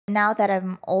Now that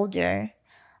I'm older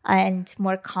and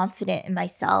more confident in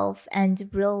myself and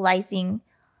realizing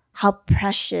how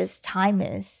precious time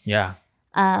is, Yeah.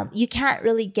 you can't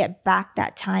really get back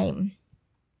that time.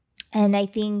 And I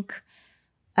think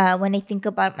when I think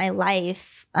about my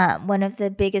life, one of the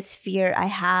biggest fear I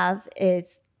have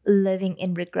is living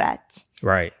in regret.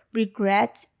 Right.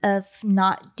 Regret of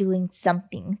not doing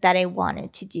something that I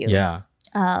wanted to do. Yeah.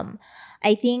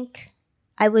 I think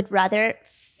I would rather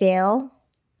fail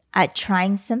at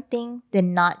trying something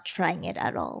than not trying it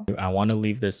at all. I want to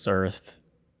leave this earth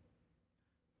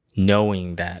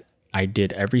knowing that I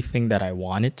did everything that I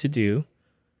wanted to do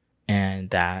and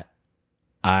that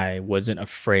I wasn't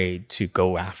afraid to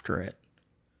go after it.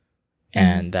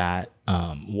 And that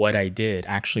what I did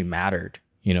actually mattered,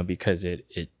 because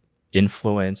it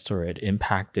influenced or it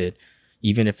impacted,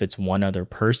 even if it's one other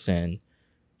person,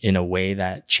 in a way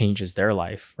that changes their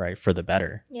life, right, for the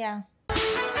better. Yeah.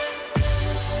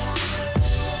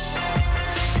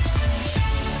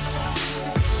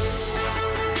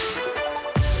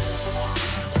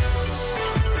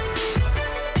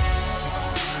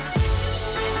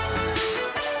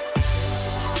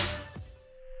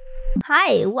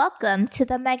 Hi, welcome to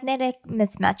the Magnetic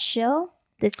Mismatch Show.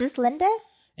 This is Linda.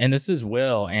 And this is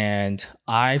Will, and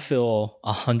I feel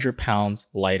 100 pounds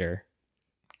lighter.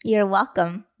 You're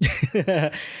welcome.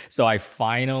 So I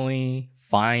finally,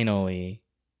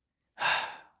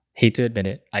 hate to admit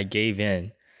it, I gave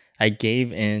in. I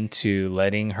gave in to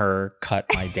letting her cut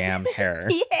my damn hair.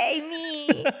 Yay,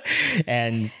 me.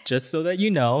 And just so that you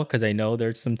know, because I know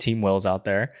there's some Team Wills out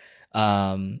there,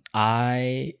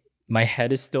 my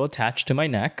head is still attached to my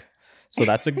neck. So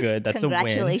that's a win. That's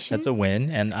a win.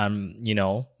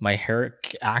 And my hair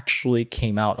actually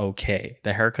came out okay.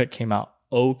 The haircut came out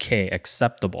okay,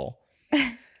 acceptable.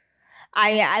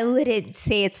 I wouldn't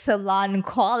say it's salon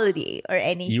quality or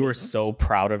anything. You were so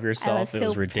proud of yourself. It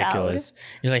was ridiculous. Proud.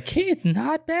 You're like, hey, it's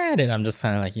not bad. And I'm just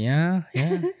kind of like, yeah. I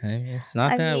mean, it's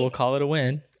not bad. We'll call it a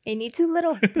win. It needs a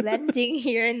little blending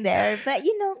here and there, but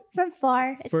from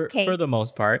far, it's okay. For the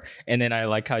most part. And then I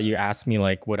like how you asked me,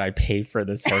 like, would I pay for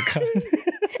this haircut?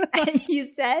 And you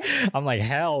said? I'm like,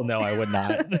 hell no, I would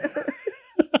not.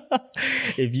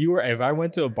 If I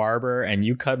went to a barber and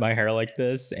you cut my hair like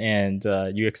this and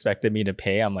you expected me to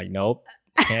pay, I'm like, nope,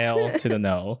 hell to the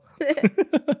no.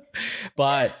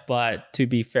 But to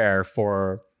be fair,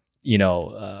 for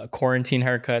quarantine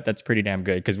haircut, that's pretty damn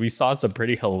good, because we saw some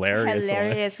pretty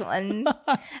hilarious ones.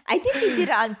 I think they did it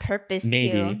on purpose.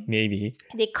 Maybe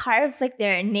they carved like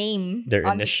their name, their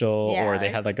initial, or they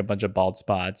had like a bunch of bald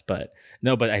spots. But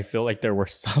I feel like there were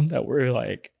some that were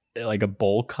like a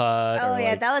bowl cut. Oh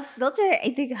yeah, those are,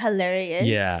 I think, hilarious.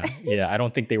 Yeah. I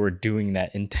don't think they were doing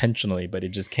that intentionally, but it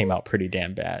just came out pretty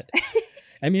damn bad.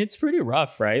 I mean, it's pretty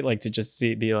rough, right? Like, to just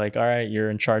be like, all right, you're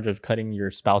in charge of cutting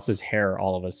your spouse's hair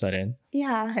all of a sudden.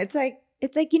 Yeah, it's like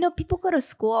people go to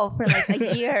school for like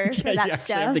a year for that stuff.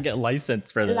 You have to get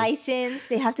licensed for this.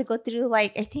 They have to go through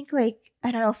like, I think, like,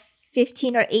 I don't know,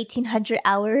 15 or 1800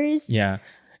 hours. Yeah.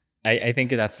 I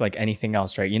think that's like anything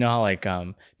else, right? You know how like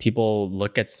people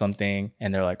look at something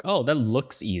and they're like, oh, that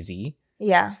looks easy.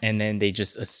 Yeah. And then they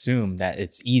just assume that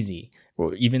it's easy.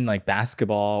 Or even like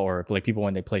basketball, or like people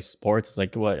when they play sports, it's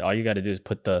like, what, all you got to do is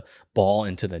put the ball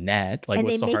into the net. Like,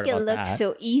 what's so hard about that? And they make it look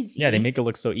so easy. Yeah, they make it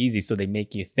look so easy, so they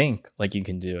make you think like you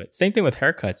can do it. Same thing with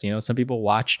haircuts. Some people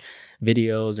watch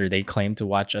videos, or they claim to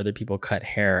watch other people cut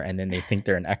hair, and then they think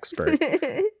they're an expert.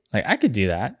 Like, I could do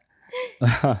that.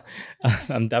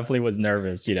 I'm definitely was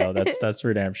nervous, that's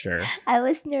for damn sure. I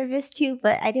was nervous too,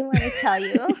 but I didn't want to tell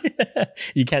you.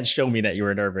 You can't show me that you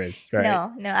were nervous, right?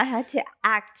 No, I had to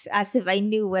act as if I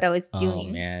knew what I was doing.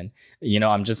 Oh man,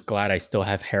 I'm just glad I still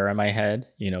have hair on my head,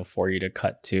 for you to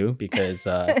cut too, because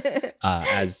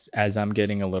as I'm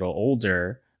getting a little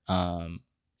older,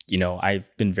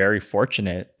 I've been very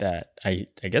fortunate that I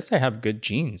guess I have good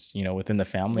genes, within the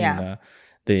family. Yeah.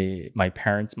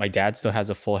 My dad still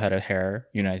has a full head of hair,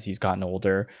 as he's gotten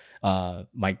older.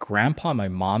 My grandpa on my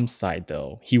mom's side,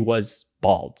 though, he was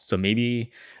bald. So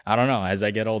maybe, I don't know, as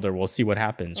I get older, we'll see what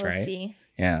happens, right? We'll see.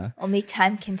 Yeah. Only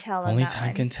time can tell. Only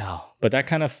time can tell. But that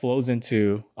kind of flows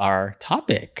into our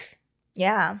topic.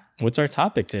 Yeah. What's our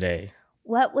topic today?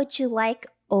 What would you like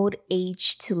old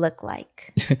age to look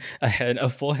like? A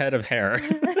full head of hair.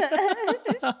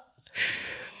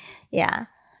 Yeah.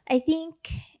 I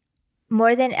think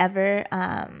more than ever,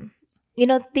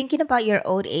 thinking about your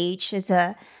old age is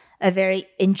a very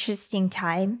interesting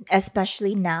time,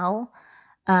 especially now,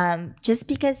 just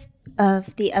because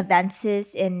of the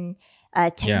advances in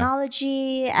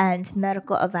technology and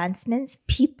medical advancements.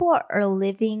 People are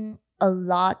living a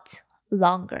lot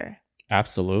longer.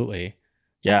 Absolutely.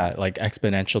 Yeah, like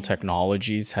exponential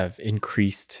technologies have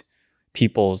increased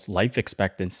people's life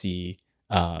expectancy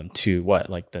to what,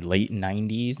 like the late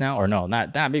 90s now? Or no,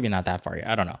 not that, maybe not that far yet.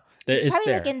 I don't know. It's It's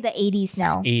probably like there. in the 80s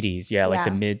now. 80s, yeah, like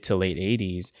the Yeah. mid to late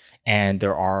 80s. And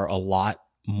there are a lot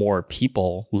more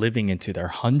people living into their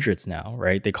hundreds now,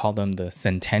 right? They call them the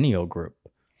centennial group.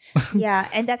 Yeah,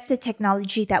 and that's the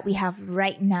technology that we have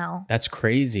right now. That's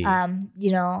crazy.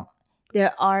 You know,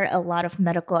 there are a lot of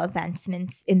medical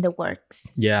advancements in the works.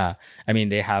 Yeah. I mean,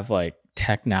 they have like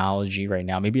technology right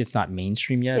now. Maybe it's not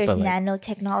mainstream yet, There's but like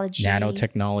nanotechnology.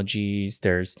 nanotechnologies,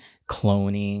 there's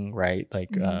cloning, right? Like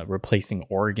replacing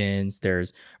organs,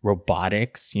 there's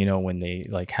robotics, when they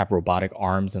like have robotic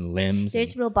arms and limbs.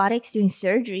 There's And robotics doing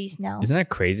surgeries now. isn't that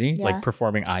crazy? Yeah. Like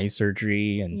performing eye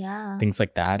surgery and Yeah. things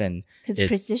like that. And Because it's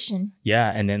precision.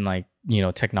 Yeah. And then like,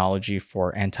 technology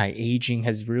for anti-aging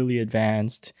has really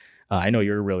advanced. I know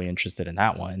you're really interested in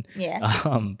that one. Yeah.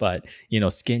 But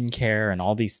skincare and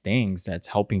all these things that's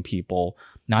helping people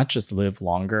not just live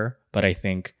longer, but I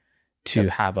think to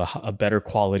have a better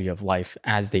quality of life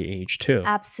as they age too.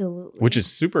 Absolutely. Which is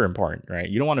super important, right?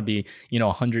 You don't want to be,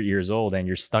 100 years old and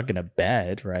you're stuck in a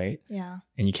bed, right? Yeah.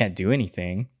 And you can't do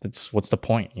anything. What's the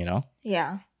point,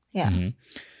 Yeah. Yeah.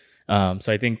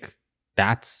 So I think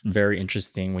that's very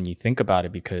interesting when you think about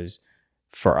it, because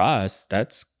for us,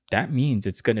 that means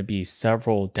it's going to be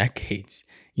several decades,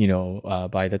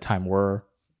 by the time we're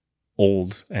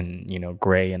old and,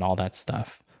 gray and all that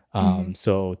stuff.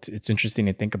 So it's interesting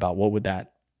to think about what would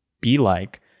that be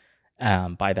like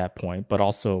by that point, but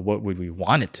also what would we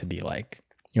want it to be like?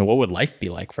 What would life be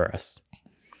like for us?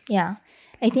 Yeah.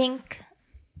 I think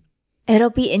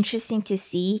it'll be interesting to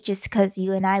see, just because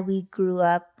you and I, we grew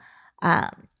up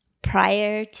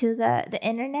prior to the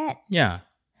internet. Yeah.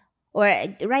 Or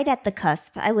right at the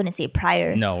cusp. I wouldn't say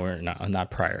prior. No, we're not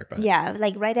prior, but yeah,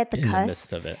 like right at the in cusp. the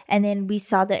midst of it. And then we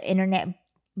saw the internet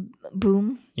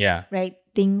boom. Yeah. Right?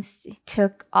 Things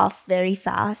took off very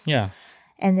fast. Yeah.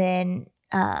 And then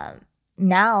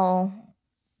now,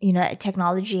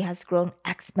 technology has grown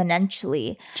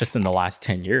exponentially. Just in the last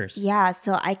 10 years. Yeah.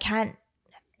 So I can't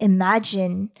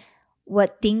imagine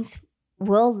what things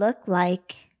will look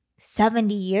like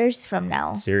 70 years from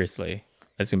now. Seriously.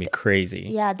 That's gonna be crazy.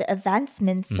 Yeah, the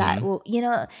advancements that will,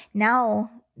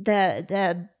 now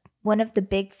the one of the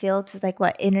big fields is like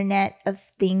what, Internet of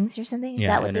Things or something? Is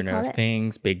that what Internet they call of it?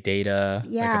 Things, big data,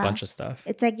 like Yeah. a bunch of stuff.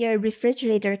 It's like your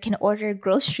refrigerator can order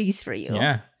groceries for you.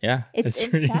 Yeah, It's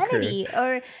pretty insanity. cool.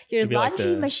 Or your Maybe like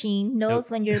laundry machine knows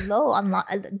when you're low on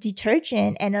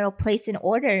detergent, and it'll place an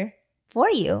order for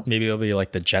you. Maybe it'll be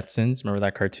like the Jetsons. Remember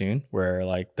that cartoon where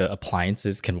like the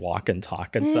appliances can walk and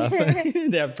talk and stuff?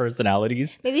 They have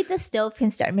personalities. Maybe the stove can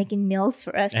start making meals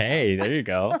for us. Hey, there you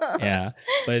go. Yeah,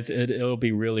 but it'll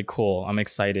be really cool. I'm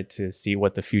excited to see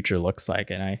what the future looks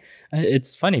like, and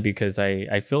it's funny because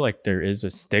I feel like there is a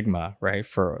stigma, right,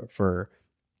 for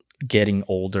getting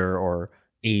older or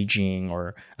aging,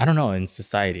 or I don't know, in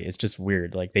society. It's just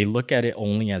weird. Like they look at it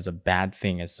only as a bad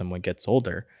thing as someone gets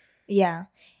older. Yeah.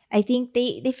 I think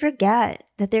they forget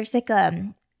that there's like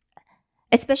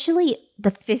especially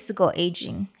the physical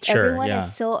aging. Sure, Everyone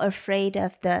is so afraid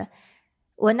of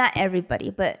well, not everybody,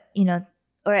 but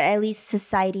or at least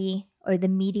society or the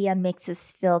media makes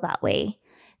us feel that way,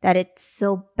 that it's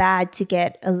so bad to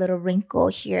get a little wrinkle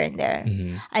here and there.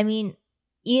 Mm-hmm. I mean,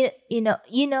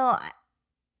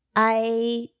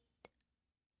 I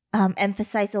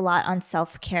emphasize a lot on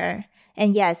self-care.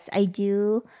 And yes, I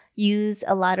do use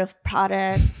a lot of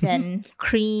products and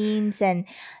creams, and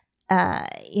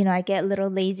I get little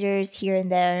lasers here and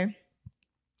there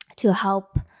to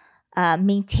help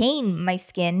maintain my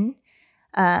skin.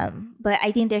 But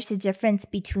I think there's a difference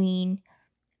between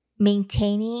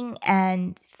maintaining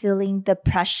and feeling the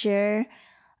pressure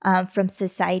from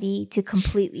society to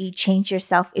completely change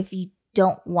yourself if you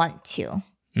don't want to.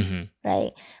 Mm-hmm.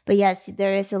 Right. But yes,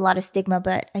 there is a lot of stigma,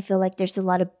 but I feel like there's a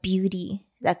lot of beauty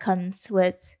that comes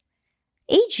with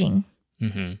aging.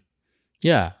 Mm-hmm.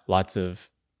 Yeah. Lots of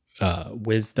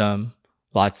wisdom,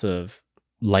 lots of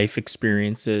life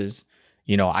experiences.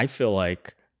 I feel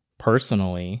like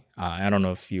personally, I don't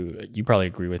know if you probably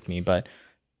agree with me, but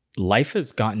life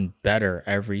has gotten better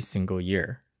every single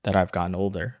year that I've gotten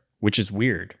older, which is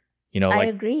weird. I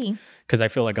agree. Because I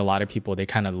feel like a lot of people, they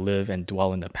kind of live and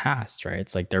dwell in the past, right?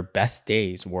 It's like their best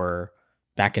days were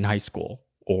back in high school,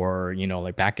 or,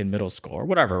 like back in middle school or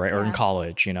whatever, right? Or in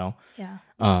college, Yeah.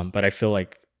 But I feel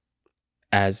like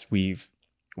as we've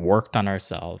worked on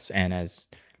ourselves and as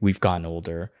we've gotten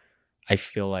older, I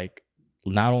feel like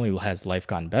not only has life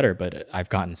gotten better, but I've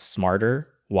gotten smarter,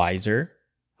 wiser,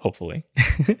 hopefully.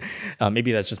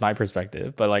 Maybe that's just my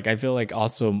perspective, but like I feel like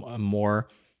also more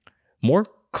more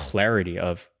clarity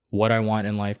of what I want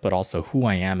in life, but also who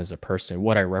I am as a person,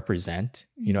 what I represent,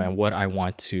 you know, and what I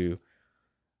want to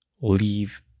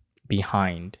leave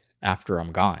behind after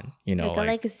I'm gone, you know, Like a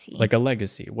legacy. like a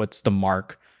legacy. What's the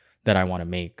mark that I want to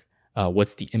make?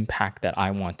 What's the impact that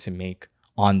I want to make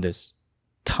on this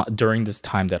during this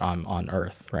time that I'm on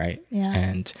Earth, right? Yeah.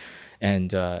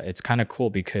 And it's kind of cool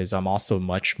because I'm also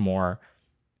much more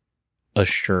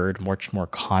assured, much more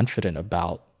confident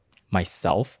about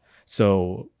myself.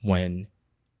 So when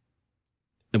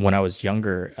I was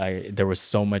younger, there was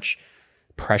so much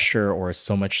pressure or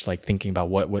so much like thinking about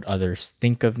what would others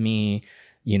think of me,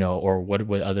 you know, or what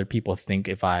would other people think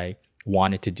if I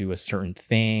wanted to do a certain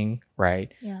thing,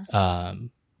 right? Yeah.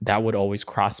 That would always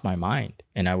cross my mind,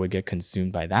 and I would get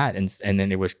consumed by that, and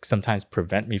then it would sometimes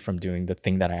prevent me from doing the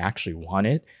thing that I actually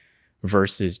wanted,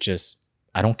 versus just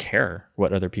I don't care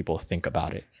what other people think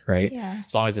about it, right? Yeah.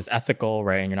 As long as it's ethical,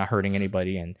 right, and you're not hurting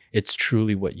anybody, and it's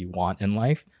truly what you want in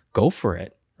life, go for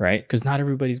it, right? Because not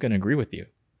everybody's going to agree with you.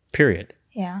 Period.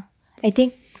 Yeah. I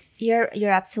think you're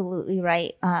absolutely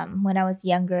right. When I was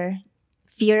younger,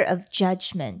 fear of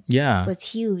judgment Yeah.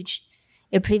 was huge.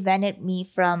 It prevented me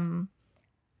from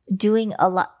doing a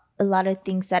lot of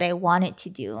things that I wanted to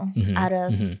do out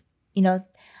of, you know,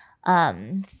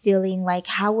 feeling like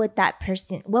what would that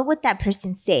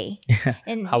person say?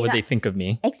 And How would they think of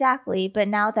me? Exactly. But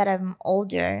now that I'm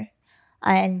older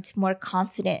and more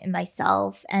confident in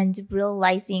myself and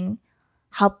realizing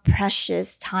how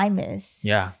precious time is,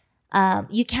 Yeah.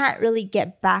 you can't really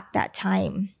get back that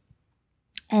time.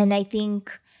 And I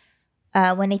think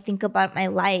when I think about my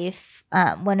life,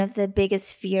 one of the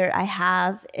biggest fear I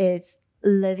have is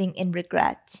living in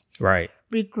regret. Right.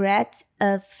 Regret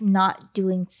of not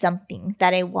doing something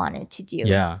that I wanted to do.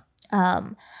 Yeah.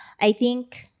 I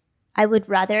think I would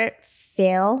rather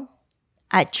fail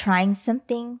at trying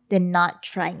something than not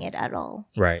trying it at all.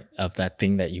 Right. Of that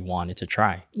thing that you wanted to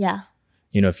try. Yeah.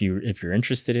 You know, if you're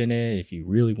interested in it, if you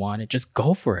really want it, just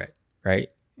go for it. Right.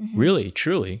 Really,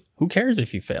 truly, who cares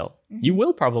if you fail? You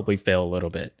will probably fail a little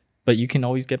bit, but you can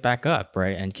always get back up,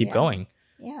 right? And keep going.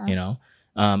 Yeah. You know,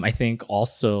 I think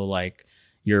also like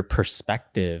your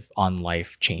perspective on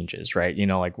life changes, right? You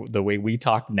know, like the way we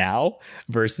talk now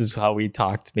versus how we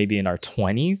talked maybe in our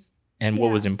 20s, and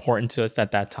what was important to us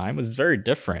at that time was very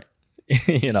different.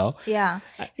 You know? Yeah.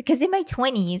 Because in my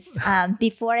 20s,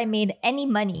 before I made any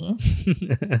money,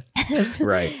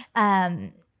 right.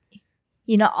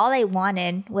 You know, all I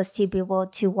wanted was to be able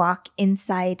to walk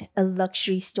inside a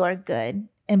luxury store good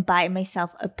and buy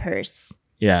myself a purse.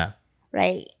 Yeah.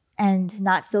 Right. And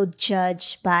not feel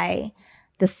judged by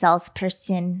the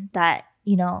salesperson that,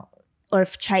 you know, or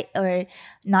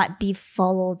not be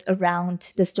followed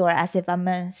around the store as if I'm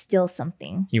gonna steal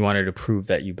something. You wanted to prove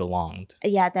that you belonged.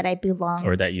 Yeah, that I belonged.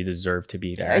 Or that you deserve to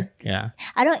be there.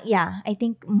 I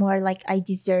think more like I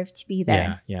deserve to be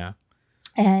there. Yeah.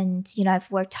 And, you know, I've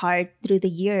worked hard through the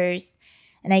years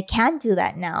and I can do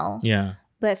that now. Yeah.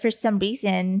 But for some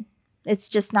reason, it's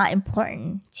just not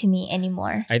important to me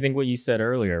anymore. I think what you said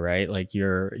earlier, right? Like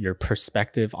your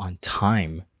perspective on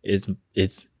time is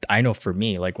I know for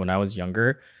me, like when I was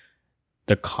younger,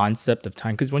 the concept of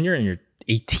time, because when you're in your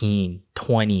 18,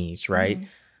 20s, right?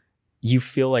 You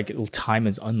feel like time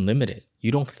is unlimited.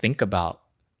 You don't think about,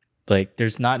 like,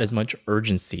 there's not as much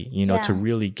urgency, you know, to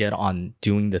really get on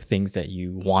doing the things that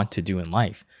you want to do in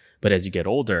life. But as you get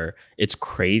older, it's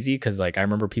crazy because, like, I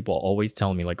remember people always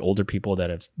telling me, like, older people that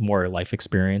have more life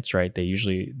experience, right?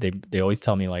 They always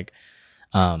tell me, like,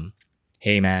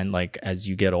 hey, man, like, as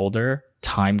you get older,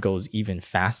 time goes even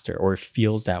faster, or it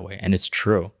feels that way. And it's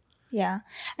true. Yeah.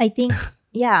 I think,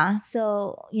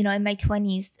 So, you know, in my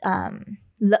 20s,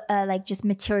 like just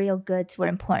material goods were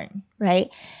important, right?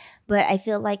 But I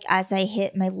feel like as I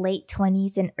hit my late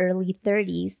 20s and early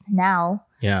 30s now,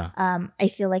 I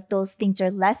feel like those things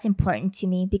are less important to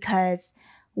me, because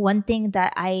one thing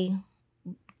that I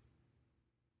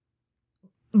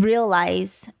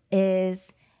realize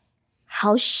is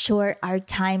how short our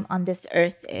time on this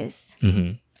earth is.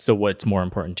 So what's more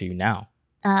important to you now?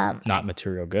 Not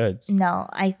material goods. No,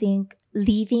 I think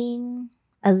leaving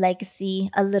a legacy,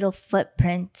 a little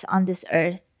footprint on this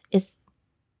earth is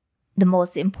the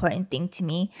most important thing to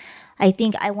me. I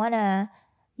think I want to,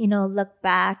 you know, look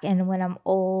back, and when I'm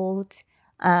old,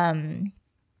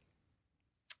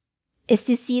 is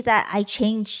to see that I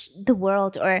changed the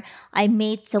world, or I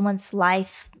made someone's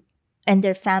life and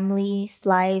their family's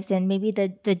lives and maybe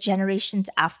the generations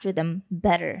after them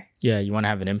better. Yeah, you want to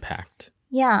have an impact.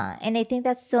 Yeah, and I think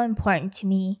that's so important to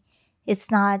me. It's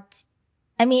not,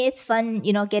 I mean, it's fun,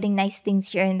 you know, getting nice things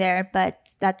here and there, but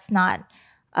that's not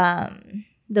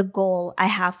the goal I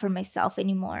have for myself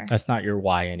anymore. That's not your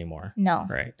why anymore. No.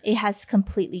 Right. It has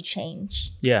completely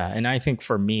changed. Yeah. And I think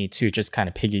for me too, just kind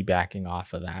of piggybacking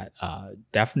off of that,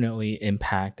 definitely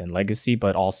impact and legacy,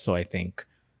 but also I think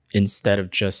instead of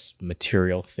just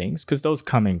material things, because those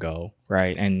come and go,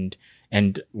 right?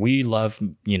 And we love,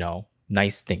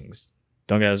 nice things.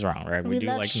 Don't get us wrong, right? We do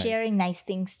love like nice, sharing nice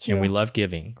things too. and we love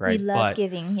giving, We right? love But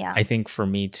giving, yeah. I think for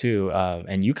me too,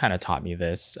 and you kind of taught me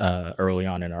this early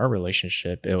on in our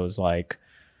relationship, it was like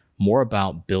more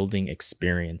about building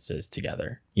experiences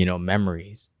together,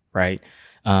 memories, right?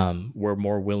 We're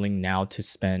more willing now to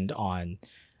spend on,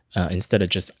 instead of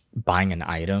just buying an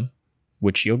item,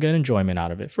 which you'll get enjoyment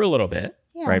out of it for a little bit,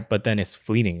 Yeah. right? But then it's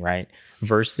fleeting, right?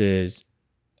 Versus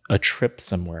a trip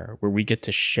somewhere where we get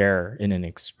to share in an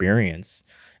experience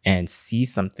and see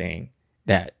something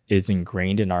that is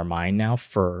ingrained in our mind now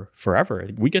for forever.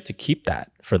 We get to keep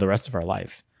that for the rest of our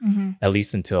life, at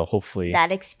least until hopefully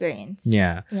that experience.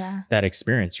 Yeah. Yeah. That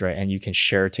experience, right? And you can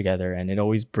share together and it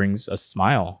always brings a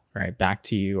smile, right, back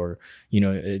to you. Or,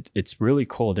 it's really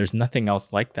cool. There's nothing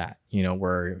else like that,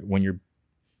 where when you're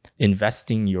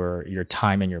investing your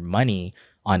time and your money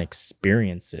on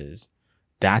experiences,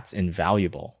 that's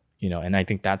invaluable, and I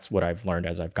think that's what I've learned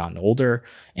as I've gotten older.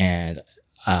 And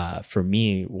for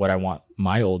me, what I want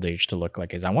my old age to look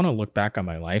like is I want to look back on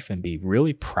my life and be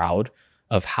really proud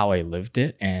of how I lived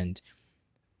it, and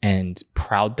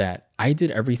proud that I did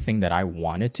everything that I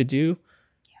wanted to do.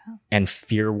 Yeah. And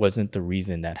fear wasn't the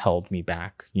reason that held me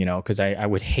back, because I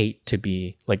would hate to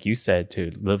be, like you said,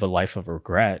 to live a life of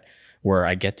regret where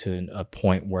I get to a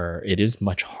point where it is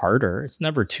much harder. It's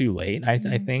never too late, I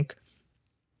think.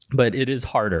 But it is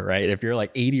harder, right? If you're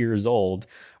like 80 years old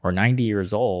or 90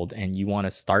 years old and you want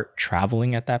to start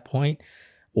traveling at that point,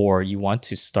 or you want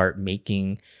to start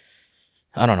making,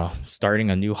 I don't know, starting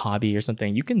a new hobby or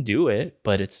something, you can do it,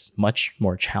 but it's much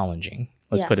more challenging.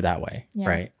 Let's put it that way,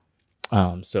 right?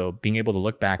 So being able to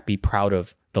look back, be proud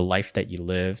of the life that you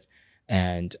lived,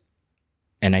 and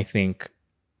I think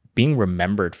being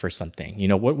remembered for something.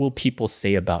 What will people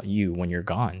say about you when you're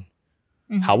gone?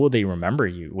 How will they remember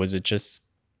you? Was it just,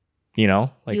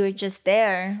 like you were just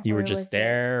there? You were just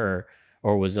there,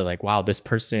 or was it like, wow, this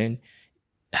person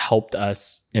helped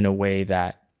us in a way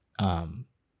that I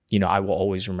will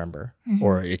always remember,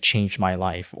 or it changed my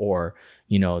life, or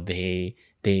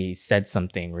they said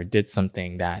something or did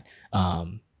something that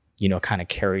kind of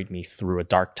carried me through a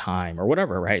dark time or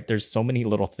whatever, right? There's so many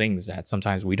little things that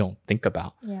sometimes we don't think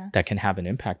about that can have an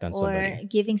impact on somebody. Or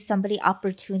giving somebody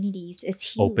opportunities is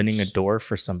huge. Opening a door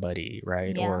for somebody,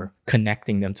 right? Yeah. Or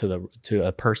connecting them to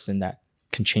a person that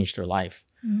can change their life.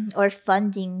 Or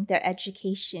funding their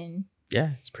education.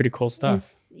 Yeah, it's pretty cool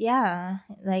stuff.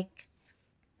 Like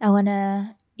I want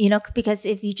to, because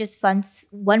if you just fund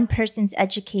one person's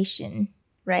education,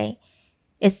 right?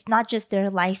 It's not just their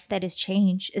life that is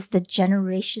changed, it's the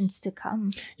generations to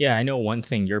come. Yeah, I know one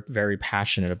thing you're very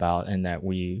passionate about and that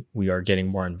we are getting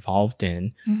more involved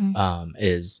in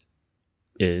is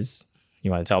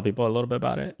you want to tell people a little bit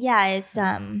about it? Yeah, it's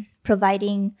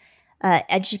providing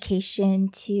education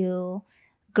to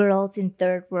girls in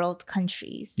third world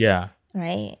countries. Yeah.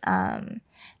 Right?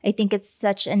 I think it's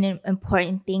such an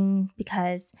important thing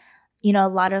because, a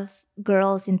lot of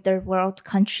girls in third world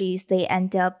countries, they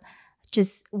end up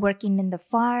just working in the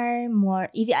farm, or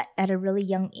even at a really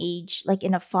young age, like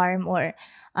in a farm, or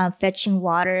fetching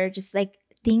water, just like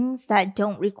things that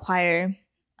don't require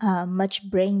much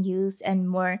brain use and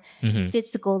more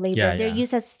physical labor. They're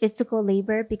used as physical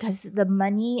labor because the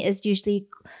money is usually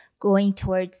going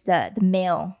towards the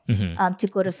male to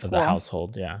go to school. The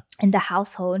household, in the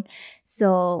household.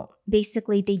 So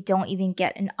basically, they don't even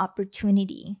get an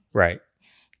opportunity. Right.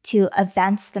 To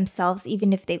advance themselves,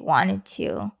 even if they wanted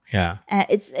to. Yeah.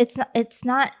 It's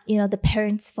not the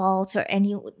parents' fault or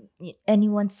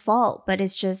anyone's fault, but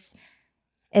it's just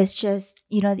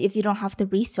if you don't have the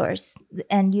resource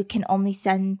and you can only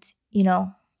send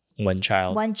one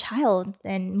child,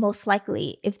 then most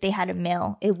likely if they had a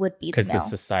male, it would be the male. Because the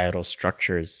societal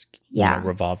structures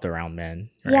revolved around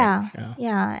men. Right?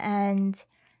 Yeah. And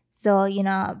so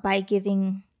by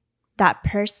giving that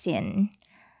person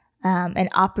an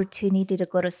opportunity to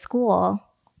go to school,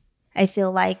 I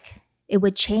feel like it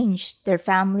would change their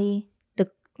family,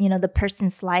 the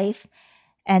person's life,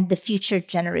 and the future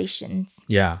generations.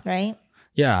 Yeah. Right?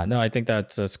 Yeah. No, I think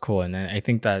that's cool. And I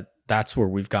think that's where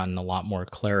we've gotten a lot more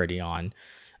clarity on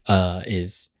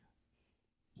is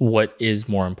what is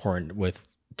more important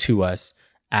to us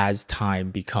as time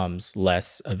becomes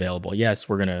less available. Yes,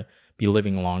 we're going to be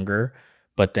living longer,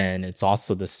 but then it's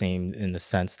also the same in the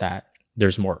sense that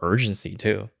there's more urgency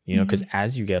too, because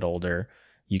as you get older,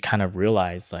 you kind of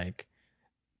realize like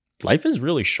life is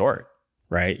really short,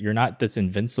 right? You're not this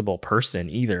invincible person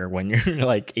either when you're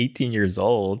like 18 years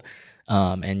old,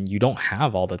 and you don't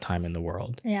have all the time in the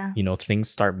world. Yeah. Things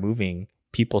start moving,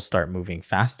 people start moving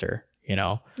faster,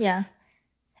 Yeah.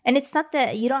 And it's not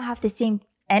that you don't have the same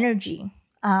energy.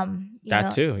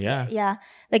 That too, yeah. Yeah.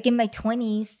 Like in my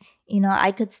 20s,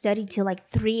 I could study till like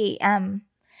 3 a.m.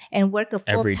 and work a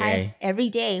full Every time day. every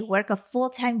day, work a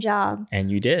full-time job. And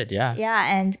you did, yeah.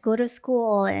 Yeah, and go to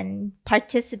school and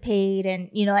participate and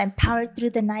and power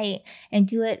through the night and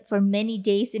do it for many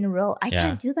days in a row. I Yeah.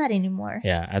 can't do that anymore.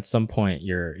 Yeah, at some point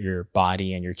your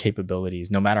body and your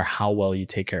capabilities, no matter how well you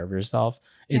take care of yourself,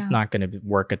 it's Yeah. not going to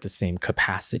work at the same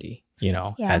capacity,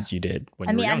 Yeah. as you did when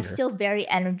you were younger. I'm still very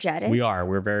energetic.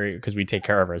 We're very, because we take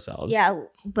care of ourselves. Yeah,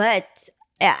 but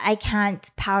I can't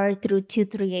power through 2,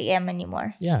 3 a.m.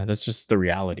 anymore. Yeah, that's just the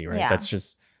reality, right? Yeah. That's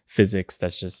just physics.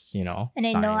 That's just, And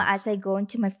science. I know as I go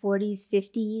into my 40s,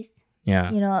 50s,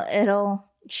 Yeah. it'll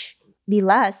be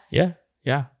less. Yeah.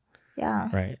 Yeah. Yeah.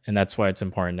 Right. And that's why it's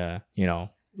important to,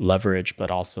 leverage, but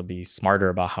also be smarter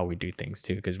about how we do things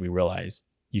too, because we realize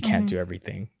you can't do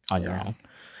everything on your own.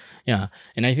 Yeah.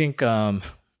 And I think,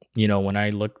 when I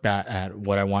look back at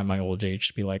what I want my old age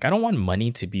to be like, I don't want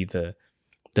money to be the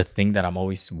thing that I'm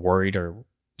always worried or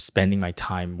spending my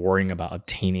time worrying about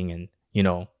obtaining and,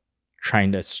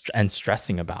 trying to and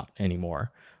stressing about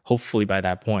anymore. Hopefully by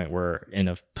that point, we're in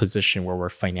a position where we're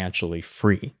financially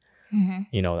free.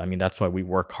 Mm-hmm. That's why we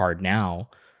work hard now,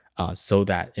 so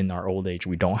that in our old age,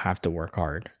 we don't have to work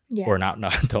hard. Yeah. Or not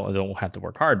don't have to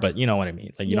work hard, but you know what I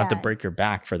mean? Like you don't have to break your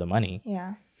back for the money.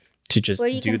 Yeah. To just or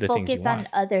you do can the things you focus want. on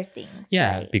other things.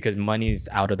 Yeah, right? because money's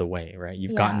out of the way, right?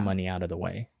 You've gotten money out of the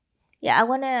way. Yeah, I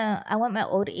want my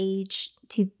old age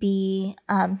to be,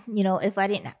 if I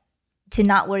didn't, to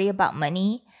not worry about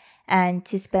money and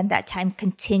to spend that time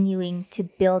continuing to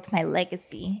build my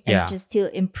legacy and just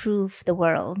to improve the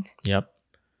world. Yep.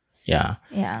 Yeah.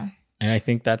 Yeah. And I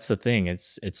think that's the thing. It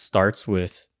starts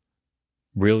with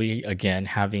really, again,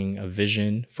 having a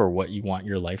vision for what you want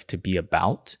your life to be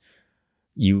about.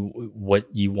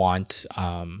 What you want,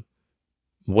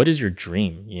 what is your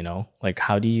dream, like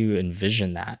how do you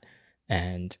envision that?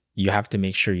 And you have to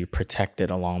make sure you protect it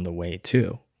along the way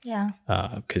too. Yeah.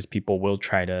 Because people will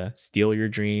try to steal your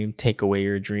dream, take away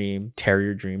your dream, tear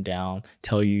your dream down,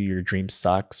 tell you your dream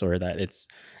sucks or that it's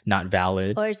not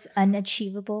valid. Or it's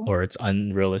unachievable. Or it's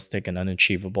unrealistic and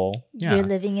unachievable. Yeah. You're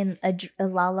living in a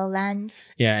la la land.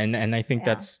 Yeah. And I think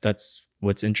that's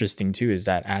what's interesting too, is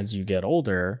that as you get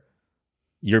older,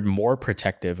 you're more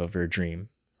protective of your dream,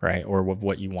 right? Or of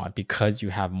what you want, because you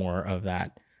have more of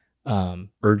that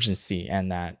urgency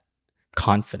and that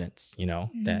confidence,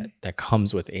 that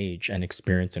comes with age and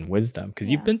experience and wisdom,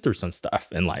 because you've been through some stuff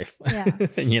in life.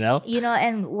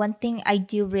 And one thing I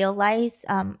do realize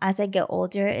as I get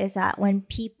older is that when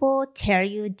people tear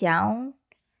you down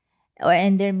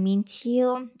and they're mean to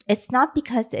you, it's not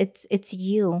because it's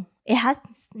you. It has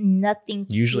nothing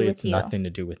to Usually do with it's you. nothing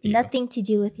to do with you. Nothing to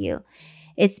do with you.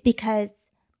 It's because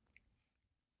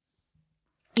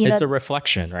it's a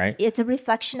reflection, right? It's a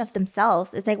reflection of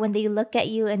themselves. It's like when they look at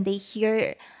you and they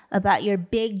hear about your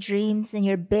big dreams and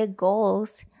your big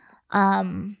goals.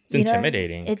 It's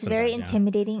intimidating. It's very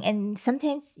intimidating. And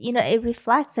sometimes, it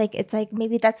reflects it's like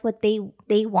maybe that's what they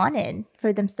wanted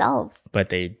for themselves. But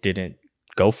they didn't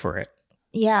go for it.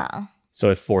 Yeah. So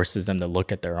it forces them to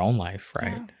look at their own life,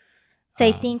 right? Yeah. So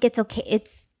I think it's okay.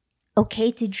 It's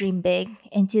okay to dream big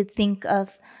and to think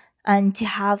of and to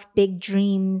have big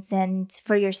dreams and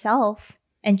for yourself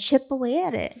and chip away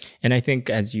at it. And I think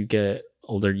as you get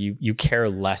older, you care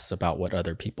less about what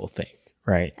other people think,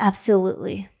 right?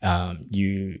 Absolutely.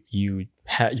 Your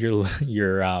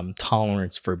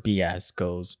tolerance for BS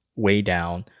goes way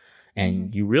down,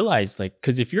 and you realize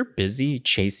because if you're busy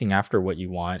chasing after what you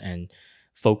want and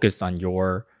focused on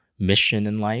your mission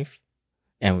in life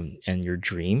and your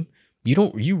dream,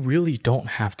 you really don't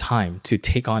have time to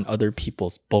take on other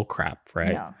people's bullcrap,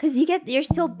 right? No, because you're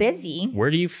so busy.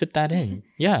 Where do you fit that in?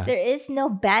 Yeah. There is no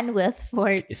bandwidth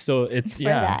for So it's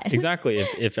that. Exactly.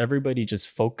 If everybody just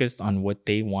focused on what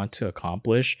they want to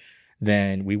accomplish,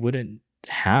 then we wouldn't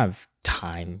have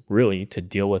time really to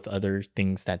deal with other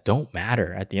things that don't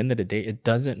matter. At the end of the day, it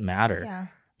doesn't matter. Yeah.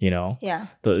 Yeah.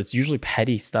 So it's usually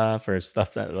petty stuff or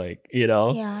stuff that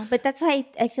Yeah, but that's why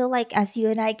I feel like as you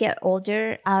and I get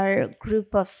older, our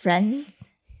group of friends,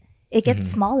 it gets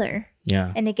smaller.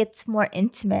 Yeah. And it gets more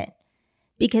intimate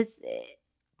because,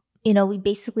 we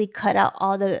basically cut out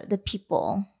all the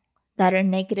people that are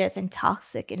negative and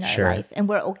toxic in our life. And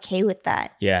we're okay with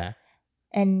that. Yeah.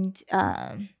 and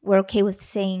we're okay with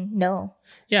saying no.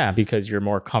 Yeah, because you're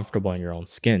more comfortable in your own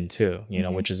skin too,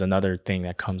 Mm-hmm. which is another thing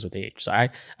that comes with age. So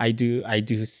I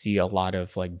do see a lot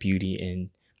of like beauty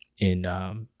in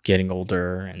getting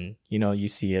older, and you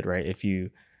see it, right? If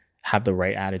you have the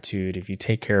right attitude, if you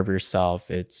take care of yourself,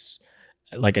 it's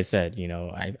like I said,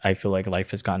 I feel like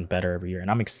life has gotten better every year, and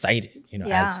I'm excited,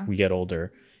 as Yeah. we get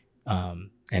older,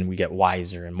 and we get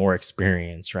wiser and more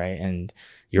experience, right? And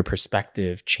your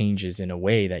perspective changes in a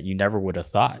way that you never would have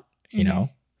thought, Mm-hmm.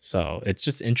 So it's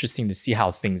just interesting to see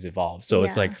how things evolve. So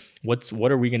it's Yeah. like,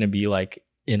 what are we going to be like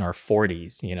in our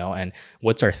 40s, and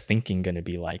what's our thinking going to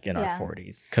be like in our Yeah.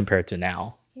 40s compared to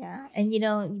now? Yeah.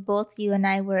 And both you and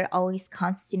I were always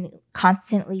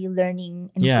constantly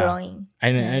learning and Yeah. growing.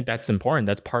 And that's important.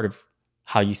 That's part of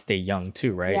how you stay young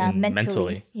too, right? Yeah, And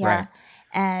mentally. Yeah. right.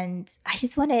 And I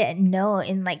just want to know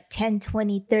in like 10,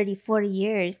 20, 30, 40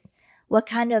 years, what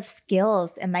kind of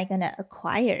skills am I going to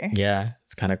acquire? Yeah,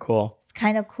 it's kind of cool. It's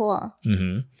kind of cool,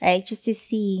 Mm-hmm. right? Just to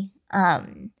see,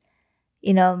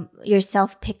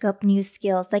 yourself pick up new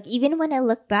skills. Like even when I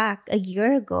look back a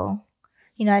year ago,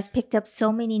 I've picked up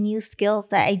so many new skills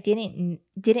that I didn't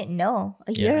know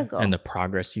a year ago. And the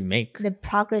progress you make. The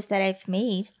progress that I've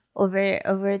made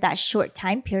over that short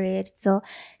time period. So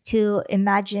to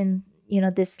imagine,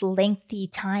 this lengthy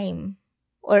time,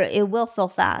 or it will feel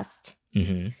fast.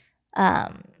 Mm-hmm.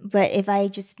 But if I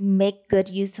just make good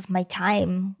use of my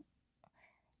time,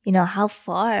 how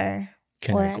far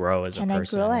Can I grow as a person? Can I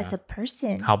grow as a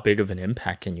person? How big of an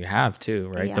impact can you have too,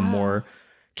 right? Yeah. The more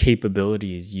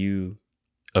capabilities you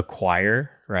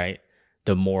acquire, right,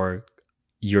 the more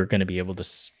you're going to be able to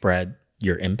spread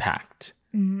your impact.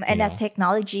 And as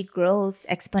technology grows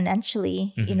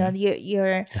exponentially,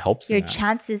 it helps your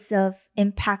chances of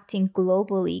impacting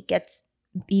globally gets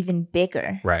even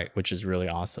bigger. Right, which is really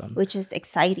awesome. Which is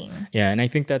exciting. Yeah, and I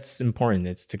think that's important.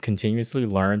 It's to continuously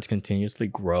learn, to continuously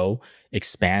grow,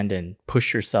 expand, and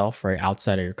push yourself right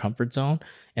outside of your comfort zone.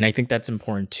 And I think that's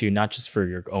important too, not just for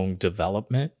your own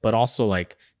development, but also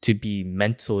like to be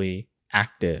mentally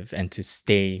active and to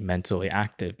stay mentally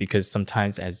active. Because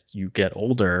sometimes as you get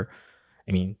older,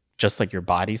 I mean, just like your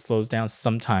body slows down,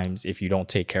 sometimes if you don't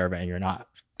take care of it and you're not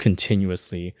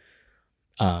continuously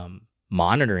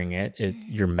monitoring it,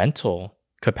 your mental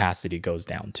capacity goes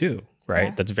down too, right?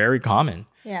 Yeah. That's very common.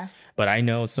 Yeah. But I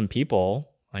know some people,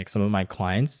 like some of my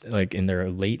clients, like in their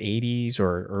late 80s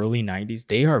or early 90s,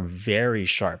 they are very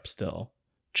sharp still,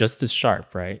 just as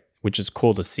sharp, right? Which is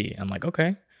cool to see. I'm like,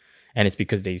 okay. And it's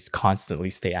because they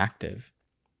constantly stay active.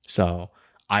 So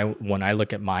when I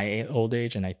look at my old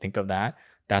age and I think of that,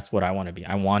 that's what I want to be.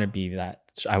 I want to be that.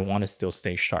 I want to still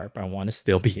stay sharp. I want to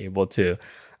still be able to,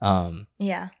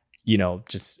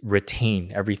 just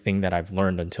retain everything that I've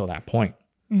learned until that point,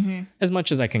 as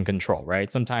much as I can control,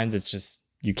 right? Sometimes it's just,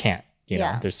 you can't,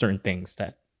 there's certain things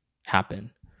that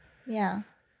happen. Yeah.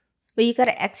 But you got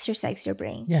to exercise your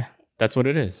brain. Yeah. That's what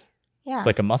it is. Yeah. It's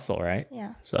like a muscle, right?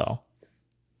 Yeah. So,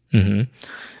 and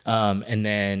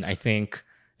then I think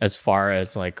as far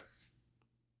as like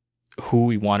who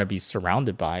we want to be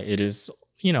surrounded by, it is,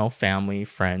 family,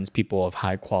 friends, people of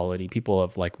high quality, people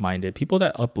of like-minded, people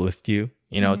that uplift you,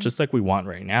 just like we want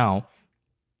right now.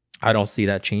 I don't see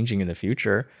that changing in the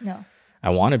future. No.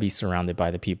 I want to be surrounded by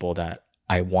the people that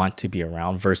I want to be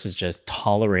around versus just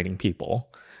tolerating people,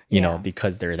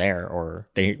 because they're there or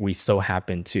we so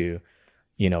happen to,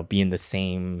 be in the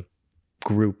same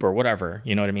group or whatever,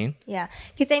 you know what I mean? Yeah.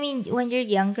 Because when you're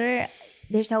younger,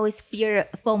 there's always fear,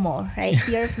 FOMO, right?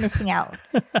 Fear of missing out.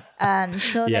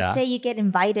 So let's say you get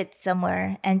invited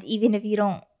somewhere, and even if you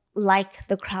don't like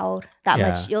the crowd that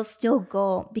much, you'll still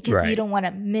go because you don't want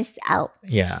to miss out.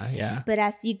 Yeah. But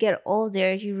as you get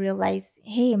older, you realize,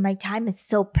 hey, my time is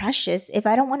so precious. If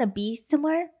I don't want to be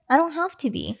somewhere, I don't have to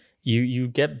be. You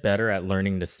get better at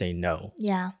learning to say no.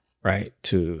 Yeah. Right,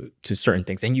 to certain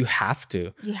things, and you have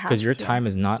to, because your time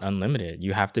is not unlimited.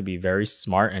 You have to be very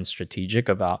smart and strategic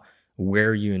about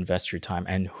where you invest your time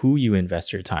and who you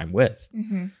invest your time with.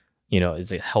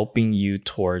 Is it helping you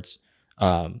towards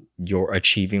your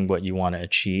achieving what you want to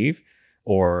achieve,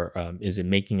 or is it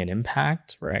making an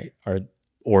impact, right?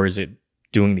 Or is it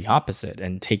doing the opposite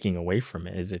and taking away from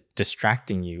it? Is it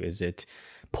distracting you? Is it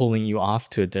pulling you off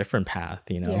to a different path?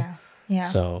 Yeah.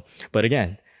 So, but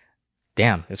again,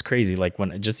 damn, it's crazy. Like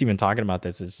when just even talking about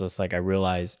this, it's just like I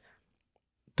realize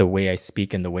the way I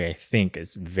speak and the way I think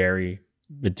is very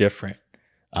different,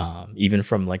 even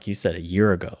from, like you said, a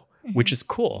year ago, which is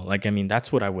cool. Like, that's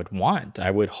what I would want.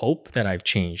 I would hope that I've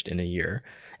changed in a year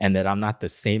and that I'm not the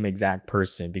same exact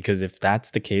person, because if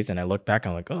that's the case and I look back,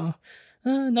 I'm like, oh,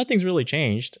 nothing's really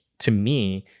changed. To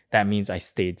me, that means I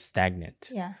stayed stagnant.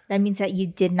 Yeah. That means that you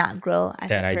did not grow as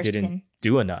That a I didn't person.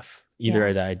 do enough. Either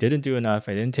Yeah. that I didn't do enough,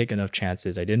 I didn't take enough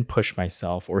chances, I didn't push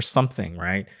myself, or something,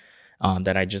 right?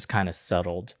 That I just kind of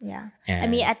settled. Yeah. I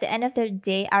mean, And at the end of the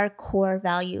day, our core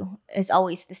value is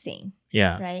always the same,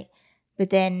 yeah, right? But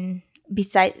then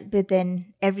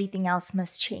everything else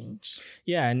must change.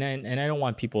 yeah, and I don't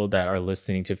want people that are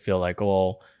listening to feel like,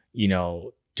 oh,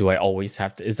 do I always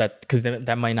have to? Is that because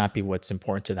that might not be what's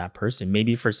important to that person?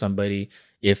 Maybe for somebody,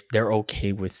 if they're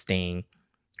okay with staying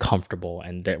comfortable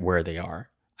and that where they are,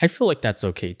 I feel like that's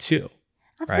okay too,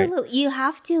 right? Absolutely. You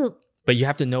have to But you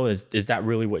have to know, is that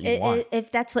really what you want?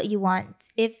 if that's what you want.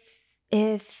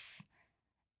 If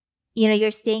you know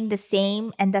you're staying the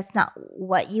same and that's not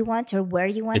what you want or where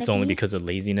you want to It's only be, because of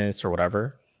laziness or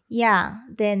whatever. yeah,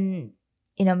 then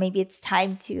maybe it's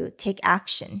time to take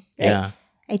action, right? Yeah,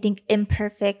 I think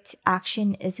imperfect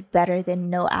action is better than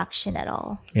no action at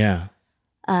all. yeah,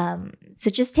 So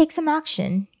just take some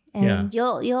action, yeah, and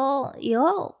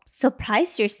you'll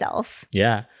surprise yourself.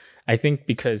 yeah.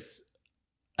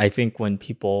 I think when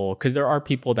people, because there are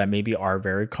people that maybe are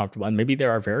very comfortable and maybe they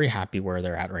are very happy where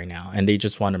they're at right now and they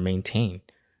just want to maintain,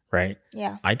 right?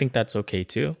 Yeah, I think that's okay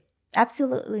too,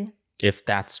 absolutely. if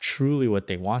that's truly what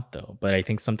they want, though. But I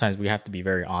think sometimes we have to be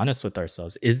very honest with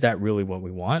ourselves. Is that really what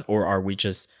we want? Or are we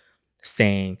just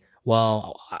saying,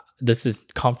 well, this is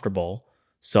comfortable,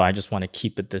 so I just want to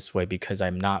keep it this way because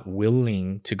I'm not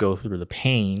willing to go through the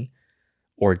pain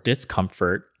or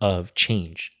discomfort of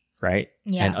change, right?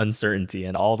 And Yeah, uncertainty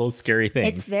and all those scary it's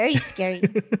things. very scary.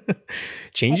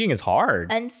 Changing is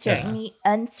hard. Yeah.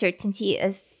 Uncertainty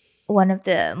is one of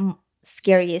the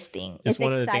scariest thing. It's It's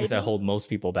one of the things that exciting. hold most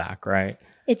people back, right?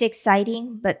 It's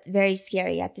exciting, but very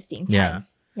scary at the same Yeah. time.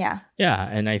 Yeah. Yeah.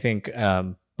 And I think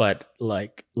but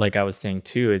like I was saying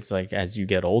too, it's like as you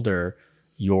get older,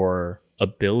 your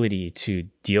ability to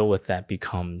deal with that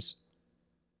becomes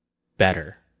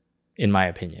better, in my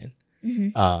opinion. Hmm.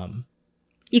 Um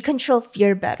You control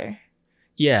fear better.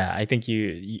 yeah, I think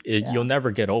Yeah. you'll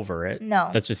never get over it. No.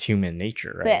 That's just human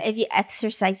nature, right? But if you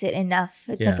exercise it enough,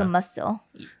 it's like a Yeah. muscle.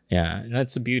 Yeah, and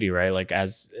that's the beauty, right? Like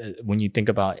as when you think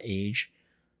about age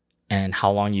and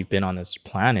how long you've been on this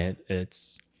planet,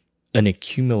 it's an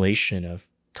accumulation of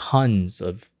tons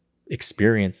of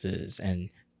experiences and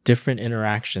different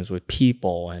interactions with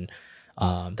people, and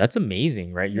that's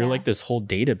amazing, right? You're Yeah. like this whole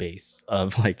database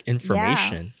of like Yeah.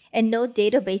 information. And no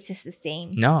database is the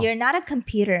same. No. You're not a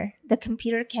computer. The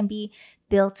computer can be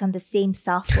built on the same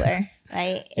software,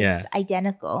 right? It's Yeah.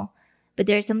 identical. But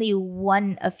there's only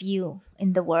one of you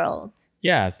in the world.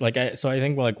 Yeah, it's like so I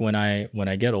think like when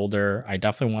I get older, I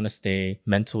definitely want to stay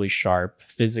mentally sharp,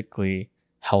 physically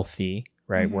healthy,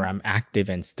 right? Mhm. Where I'm active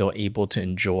and still able to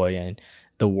enjoy and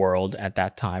the world at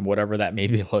that time, whatever that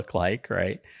maybe look like,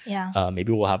 right? Yeah.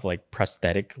 Maybe we'll have like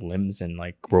prosthetic limbs and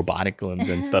like robotic limbs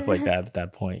and stuff like that at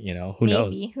that point, who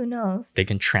knows? Maybe. Who knows? They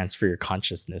can transfer your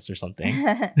consciousness or something.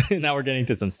 Now we're getting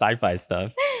to some sci-fi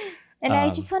stuff. And I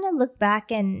just want to look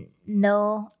back and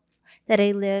know that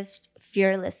I lived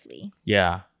fearlessly.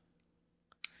 Yeah.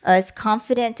 I was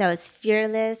confident, I was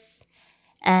fearless,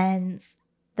 and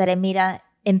that I made an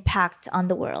impact on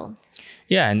the world.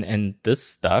 Yeah, and this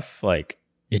stuff, like,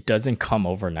 it doesn't come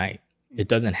overnight. It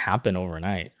doesn't happen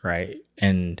overnight, right?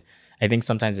 And I think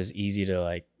sometimes it's easy to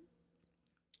like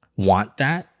want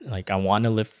that, like I want to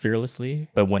live fearlessly,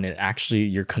 but when it actually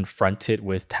you're confronted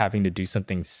with having to do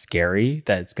something scary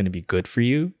that's going to be good for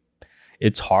you,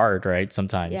 it's hard, right?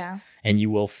 Sometimes. Yeah. And you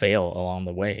will fail along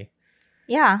the way.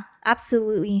 Yeah,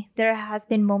 absolutely. There has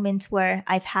been moments where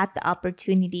I've had the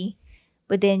opportunity,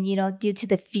 but then, due to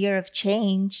the fear of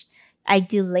change, I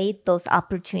delayed those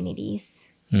opportunities.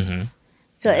 Mm-hmm.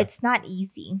 So Yeah. It's not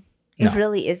easy. It No.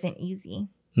 really isn't easy.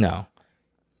 No.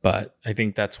 But I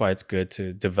think that's why it's good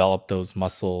to develop those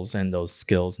muscles and those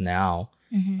skills now,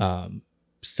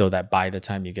 so that by the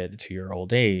time you get to your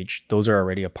old age, those are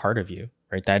already a part of you,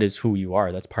 right? That is who you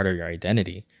are. That's part of your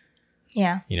identity.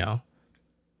 Yeah.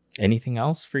 Anything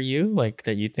else for you, like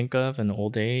that you think of in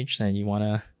old age that you want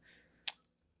to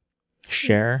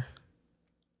share,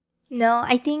 No,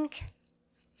 I think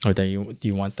or that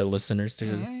you want the listeners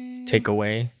to take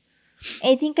away?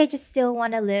 I think I just still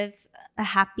want to live a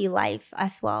happy life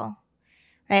as well.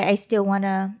 Right? I still want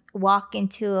to walk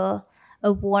into a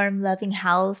warm, loving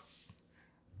house,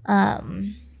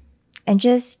 and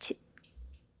just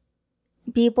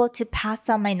be able to pass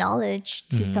on my knowledge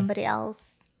to somebody else.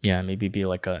 Yeah, maybe be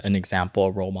like an example,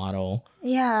 a role model.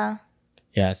 Yeah.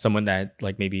 Yeah, someone that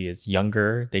like maybe is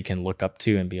younger, they can look up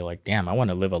to and be like, damn, I want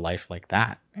to live a life like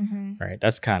that. Right.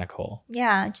 That's kind of cool.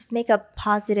 Yeah, just make a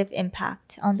positive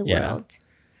impact on the Yeah, world.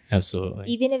 absolutely.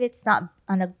 Even if it's not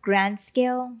on a grand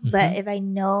scale, but if I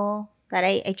know that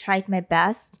I tried my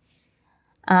best,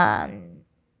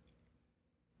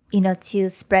 to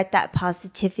spread that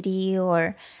positivity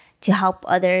or to help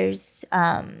others,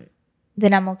 then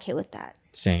I'm okay with that.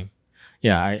 Same.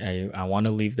 Yeah, I want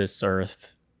to leave this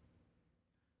earth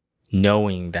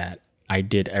knowing that I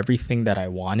did everything that I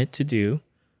wanted to do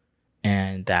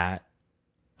and that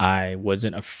I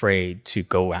wasn't afraid to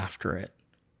go after it.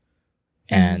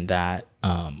 And that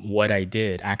what I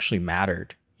did actually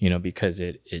mattered, because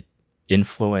it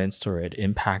influenced or it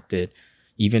impacted,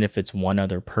 even if it's one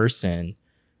other person,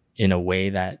 in a way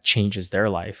that changes their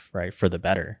life, right, for the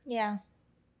better. Yeah.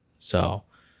 So,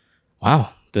 wow,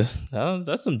 that's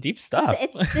some deep stuff.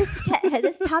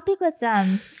 This topic was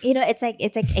it's like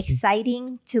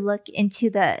exciting to look into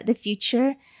the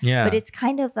future. Yeah, But it's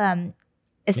kind of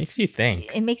makes you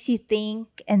think. It makes you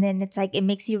think, and then it's like it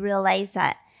makes you realize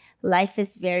that life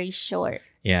is very short.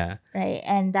 Yeah. Right.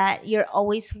 And that you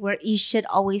should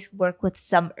always work with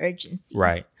some urgency.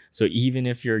 Right. So even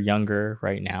if you're younger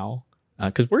right now,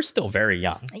 because we're still very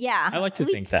young. Yeah. I like to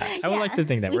think that. I would like to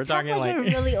think that we're talking like we're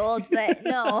really old, but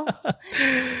no.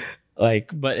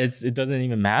 But it doesn't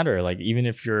even matter. Like even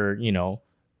if you're,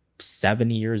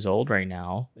 70 years old right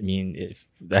now, I mean, if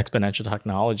the exponential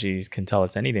technologies can tell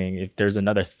us anything, if there's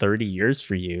another 30 years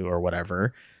for you or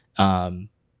whatever, and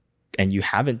you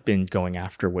haven't been going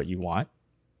after what you want,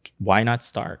 why not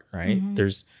start, right?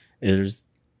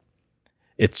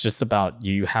 It's just about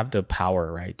you have the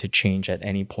power, right, to change at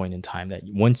any point in time that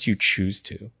once you choose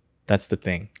to. That's the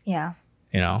thing. Yeah.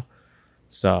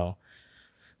 So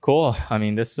cool. I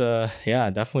mean, this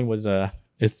definitely was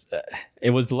it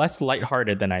was less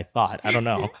lighthearted than I thought. I don't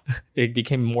know. It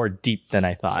became more deep than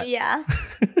I thought. Yeah.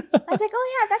 I was like,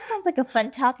 oh yeah, that sounds like a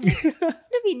fun topic.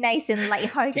 It'll be nice and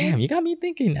lighthearted. Damn, you got me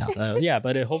thinking now.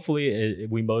 But hopefully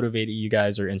we motivated you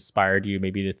guys or inspired you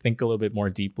maybe to think a little bit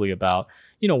more deeply about,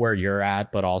 where you're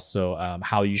at, but also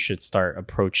how you should start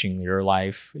approaching your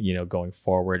life, going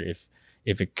forward.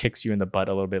 If it kicks you in the butt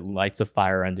a little bit, lights a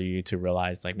fire under you to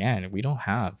realize like, man, we don't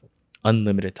have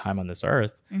unlimited time on this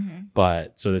earth.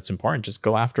 But so it's important. Just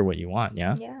go after what you want.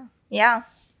 Yeah. Yeah. Yeah.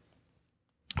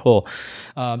 Cool.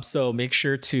 So make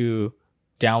sure to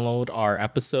download our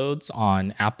episodes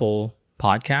on Apple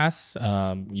Podcasts.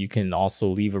 You can also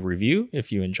leave a review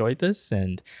if you enjoyed this,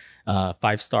 and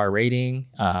 5-star rating.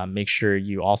 Make sure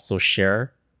you also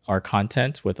share our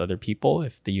content with other people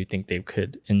if you think they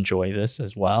could enjoy this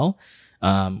as well.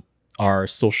 Our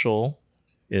social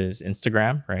is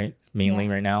Instagram, right? Mainly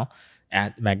right now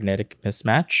at Magnetic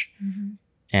Mismatch.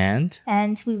 And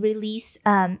we release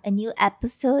a new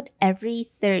episode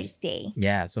every Thursday.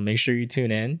 Yeah, so make sure you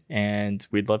tune in, and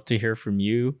we'd love to hear from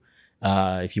you.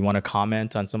 If you want to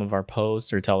comment on some of our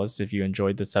posts or tell us if you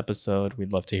enjoyed this episode,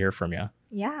 we'd love to hear from you.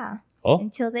 Yeah. Cool.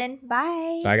 Until then,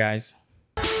 bye. Bye, guys.